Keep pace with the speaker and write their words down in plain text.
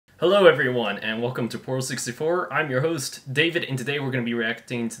Hello everyone, and welcome to Portal 64. I'm your host, David, and today we're going to be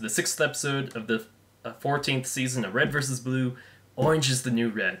reacting to the 6th episode of the 14th season of Red vs. Blue, Orange is the New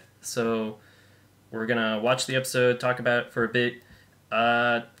Red. So, we're going to watch the episode, talk about it for a bit.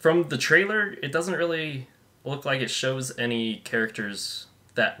 From the trailer, it doesn't really look like it shows any characters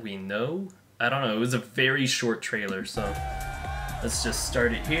that we know. I don't know, it was a very short trailer, so let's just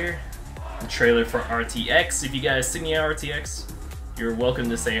start it here. The trailer for RTX. If you guys see me at RTX, you're welcome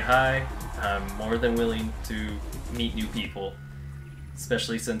to say hi. I'm more than willing to meet new people,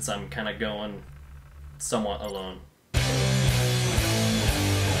 especially since I'm kind of going somewhat alone. Cow,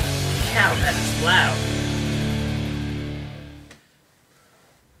 that is loud.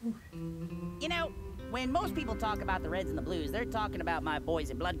 You know, when most people talk about the Reds and the Blues, they're talking about my boys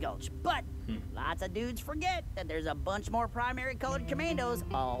in Blood Gulch. But lots of dudes forget that there's a bunch more primary colored commandos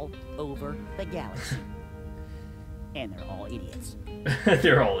all over the galaxy. And they're all idiots.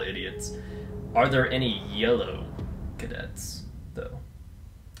 They're all idiots. Are there any yellow cadets, though?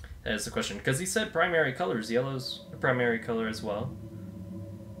 That is the question. Because he said primary colors. Yellow's a primary color as well.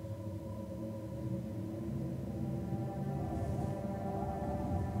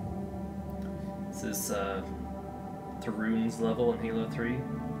 This is Tarun's level in Halo 3.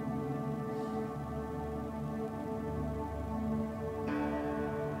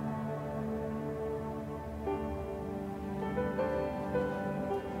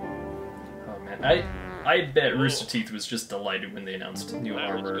 I bet Rooster Teeth was just delighted when they announced new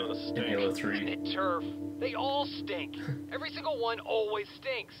armor in Halo 3. Turf. They all stink. Every single one always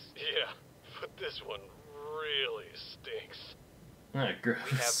stinks. Yeah, but this one really stinks. Ah, gross.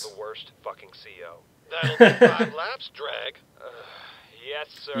 We have the worst fucking CO. That'll be 5 laps, Drag. Yes,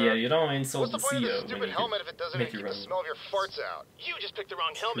 sir. Yeah, you don't insult What's the the point of CO this stupid helmet if it doesn't make keep you the run. smell of your farts out? You just picked the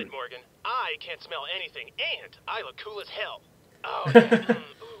wrong helmet, True. Morgan. I can't smell anything, and I look cool as hell. Oh, yeah.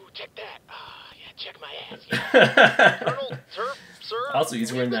 Ooh, check that. Ah, yeah, check my ass. Yeah. Colonel, Turf, sir. Also,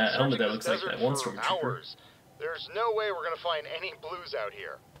 he's wearing we've been that helmet that searching looks this like that desert one for Stormtrooper. hours. There's no way we're gonna find any blues out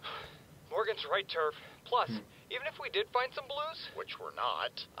here. Morgan's right, Turf. Plus, even if we did find some blues, Which we're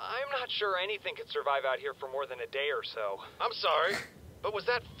not. I'm not sure anything could survive out here for more than a day or so. I'm sorry, but was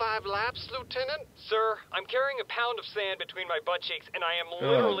that 5 laps, Lieutenant? Sir, I'm carrying a pound of sand between my butt cheeks, and I am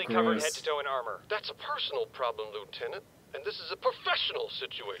literally covered gross. head to toe in armor. That's a personal problem, Lieutenant, and this is a professional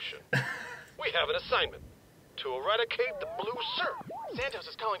situation. We have an assignment to eradicate the blue sir. Santos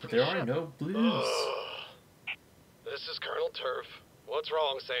is calling from There the are ship. no blues. This is Colonel Turf. What's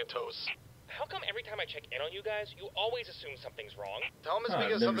wrong, Santos? How come every time I check in on you guys, you always assume something's wrong? Tell him it's Oh, I've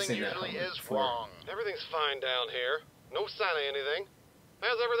because never something seen that usually helmet is before. wrong. Everything's fine down here. No sign of anything.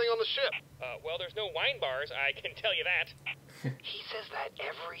 How's everything on the ship? Well, there's no wine bars, I can tell you that. He says that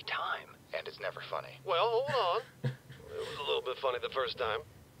every time. And it's never funny. Well, hold on. It was a little bit funny the first time.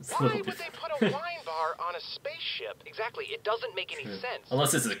 It's a Why little would bit- they put a wine bar on a spaceship? Exactly, it doesn't make any True. sense.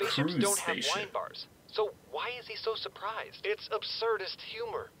 Unless it's a Spaceships cruise don't have spaceship. wine bars. So why is he so surprised? It's absurdist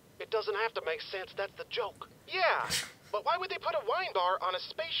humor. It doesn't have to make sense. That's the joke. Yeah, but why would they put a wine bar on a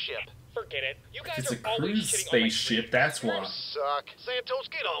spaceship? Forget it. You guys It's a are always cruise shitting on my spaceship, dreams. that's You why. suck. Santos,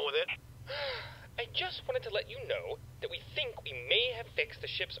 get on with it. I just wanted to let you know that we think we may have fixed the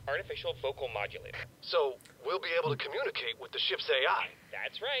ship's artificial vocal modulator. So, we'll be able to communicate with the ship's AI.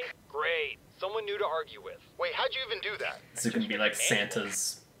 That's right. Great. Someone new to argue with. Wait, how'd you even do that? Is it going to be like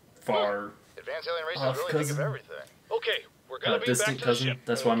Santa's far Advanced alien races Off really cousin. think of everything. Okay, we're gonna be back distant to the cousin? ship.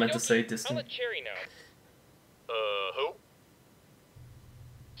 That's what I meant to say, Okey-dokey. I'll distant. let Cherry know. Who?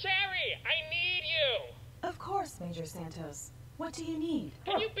 Cherry, I need you! Of course, Major Santos. What do you need?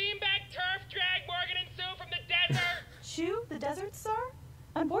 Can you beam back Turf, Drag, Morgan, and Sue from the desert? Chew the desert, sir?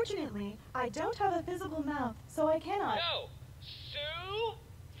 Unfortunately, I don't have a physical mouth, so I cannot. No, Sue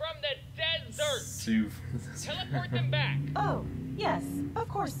from the desert. Sue. Teleport them back. Oh, yes, of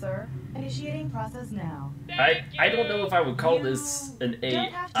course, sir. Initiating process now. I Thank don't know you. if I would call You this an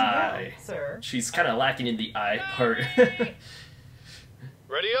don't have to AI. yell, sir. She's kind of lacking in the I part. Sorry.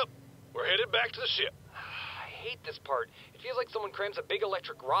 Ready up. We're headed back to the ship. I hate this part. It feels like someone crams a big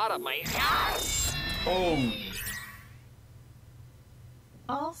electric rod up my Oh.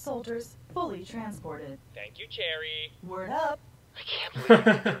 All soldiers fully transported. Thank you, Cherry. Word up. I can't believe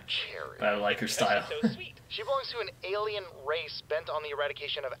you named her Cherry. I like her style. So sweet. She belongs to an alien race bent on the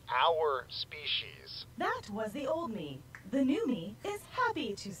eradication of our species. That was the old me. The new me is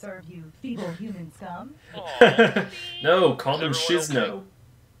happy to serve you, feeble human scum. Aw, see? No, call them Is everyone Shizno. okay?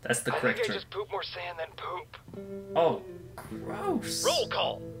 That's the I correct think I term. just poop more sand than poop. Oh, gross. Roll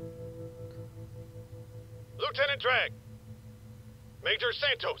call. Lieutenant Drag. Major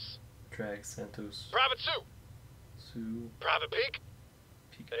Santos. Drag Santos. Private Sue. Sue. Private Peak.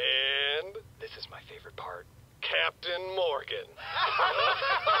 And This is my favorite part. Captain Morgan.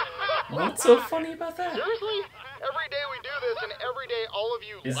 What's so funny about that? Seriously? Every day we do this, and every day all of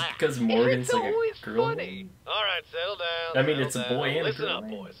you Is it laugh. because Morgan's It's like always a girl? funny. All right, settle down. I mean, settle it's a down. boy and a Listen girl up,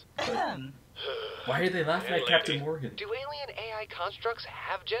 name. boys. Ahem. Why are they laughing at Captain Morgan? Do alien AI constructs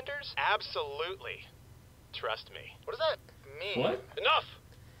have genders? Absolutely. Trust me. What does that mean? What? Enough.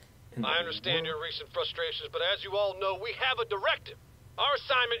 In the I understand your world? recent frustrations, but as you all know, we have a directive. Our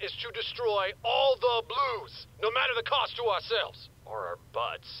assignment is to destroy all the blues, no matter the cost to ourselves. Or our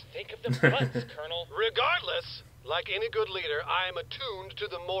butts. Think of the butts, Colonel. Regardless, like any good leader, I am attuned to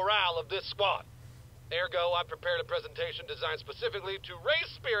the morale of this squad. Ergo, I prepared a presentation designed specifically to raise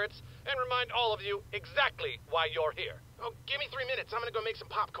spirits and remind all of you exactly why you're here. Oh, give me 3 minutes. I'm gonna go make some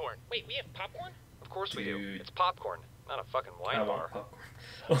popcorn. Wait, we have popcorn? Of course we do. Dude. It's popcorn, not a fucking I wine want bar.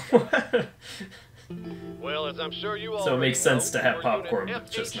 popcorn. Well, as I'm sure you all So it makes already sense know, to have we're popcorn, Unit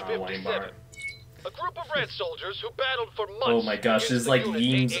but just not a wine bar. FH-57, a group of Red soldiers who battled for months. Oh my gosh, against this is the like Unit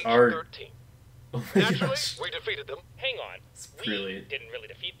Eames AH-13. art. Oh my Naturally, gosh. we defeated them. Hang on. It's We brilliant. didn't really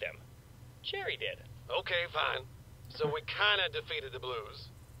defeat them. Jerry did. Okay, fine. So we kinda defeated the Blues.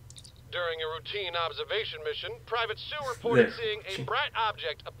 During a routine observation mission, Private Sue reported There. seeing a bright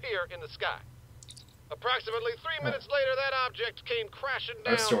object appear in the sky. Approximately 3 minutes later, that object came crashing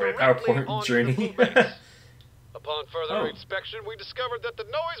Our down story, directly PowerPoint onto journey. the blue base. Upon further Oh. inspection, we discovered that the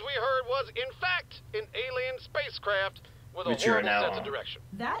noise we heard was, in fact, an alien spacecraft with Which a you are horrible now sense on. of direction.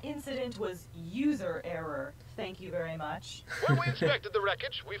 That incident was user error. Thank you very much. When we inspected the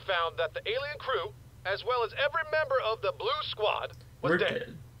wreckage, we found that the alien crew, as well as every member of the Blue Squad, was We're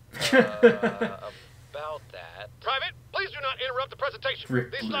dead. dead. About that. Private, please do not interrupt the presentation.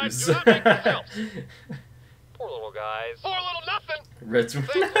 Rip These Blues. slides do not make themselves. Poor little guys. Poor little nothing. Red's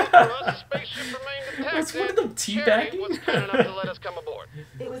Thankfully for us, the spaceship remained intact. Was one of and them Terry teabagging? was kind enough to let us come aboard.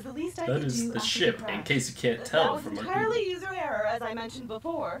 It was the least I That could is do the after ship, crash. in case you can't That tell was from our entirely user error, as I mentioned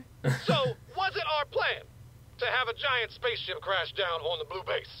before. So, was it our plan to have a giant spaceship crash down on the Blue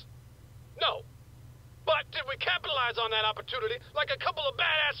Base? No. But did we capitalize on that opportunity like a couple of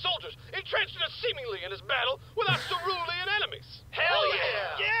badass soldiers entrenched in a seemingly endless battle without cerulean enemies? Hell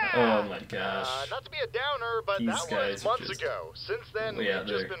yeah! Oh my gosh. Not to be a downer, but These that guys was are months just- ago. Since then, Yeah, we've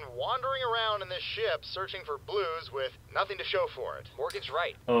just they're- been wandering around in this ship searching for blues with nothing to show for it. Morgan's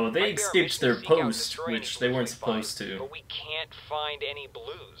right. Oh, they Might be our escaped mission their to seek out and post, destroy any which they blues weren't we find, supposed to. But we can't find any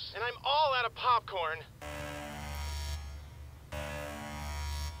blues. And I'm all out of popcorn.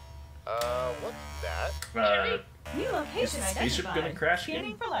 What's that? New location Is the spaceship identified. gonna crash Scanning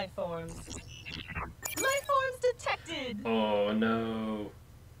again? for life forms. Life forms detected. Oh no.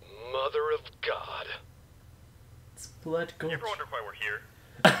 Mother of God. It's Blood Gulch. why we're here?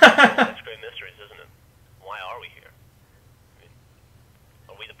 That's great mysteries, isn't it? Why are we here? I mean,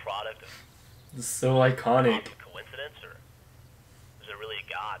 are we the product of It's so iconic. coincidence, or is there really a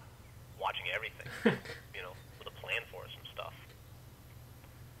God watching everything? You know, with a plan for us and stuff.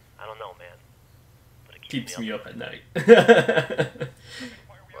 I don't know, man. But it Keeps me up at night. Well,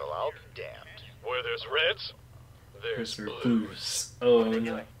 I'll be damned. Where there's reds, there's There's blues. blues. Oh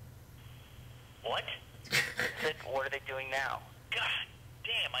no. What? What are they doing now? God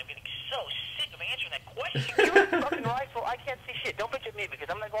damn, I'm getting so sick of answering that question. You're fucking rifle. I can't see shit. Don't bitch at me because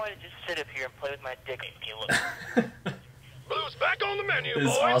I'm not going to just sit up here and play with my dick. Okay, look. Blues back on the menu, This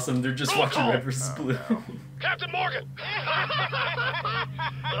is boys. awesome. They're just Roll watching call. Red vs. Blue. Captain Morgan.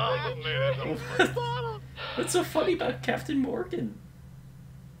 Oh man. What's so funny about Captain Morgan?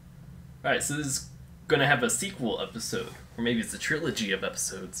 Alright, so this is gonna have a sequel episode. Or maybe it's a trilogy of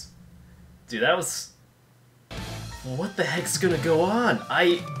episodes. Dude, that was... What the heck's gonna go on?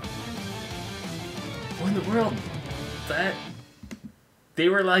 What in the world? That... They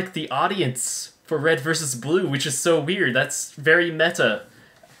were like the audience for Red vs. Blue, which is so weird. That's very meta.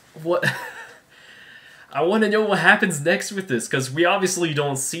 What... I want to know what happens next with this, because we obviously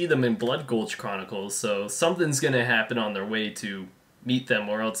don't see them in Blood Gulch Chronicles, so something's going to happen on their way to meet them,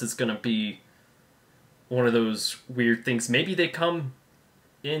 or else it's going to be one of those weird things. Maybe they come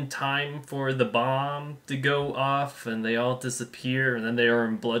in time for the bomb to go off, and they all disappear, and then they are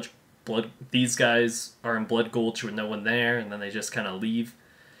in these guys are in Blood Gulch with no one there, and then they just kind of leave,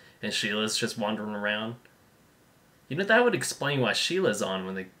 and Sheila's just wandering around. You know, that would explain why Sheila's on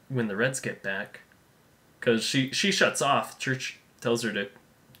when the Reds get back. Because she shuts off. Church tells her to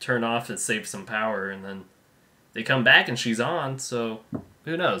turn off and save some power, and then they come back and she's on, so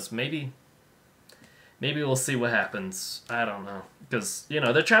who knows? Maybe we'll see what happens. I don't know. Because, you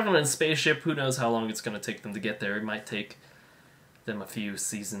know, they're traveling in a spaceship. Who knows how long it's going to take them to get there. It might take them a few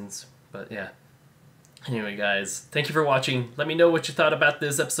seasons. But, yeah. Anyway, guys, thank you for watching. Let me know what you thought about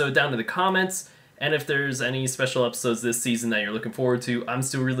this episode down in the comments. And if there's any special episodes this season that you're looking forward to, I'm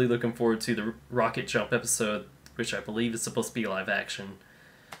still really looking forward to the Rocket Jump episode, which I believe is supposed to be live action.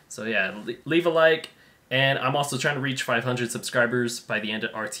 So yeah, leave a like. And I'm also trying to reach 500 subscribers by the end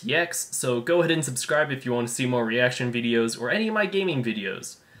of RTX. So go ahead and subscribe if you want to see more reaction videos or any of my gaming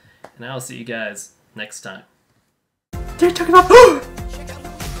videos. And I'll see you guys next time. They're talking about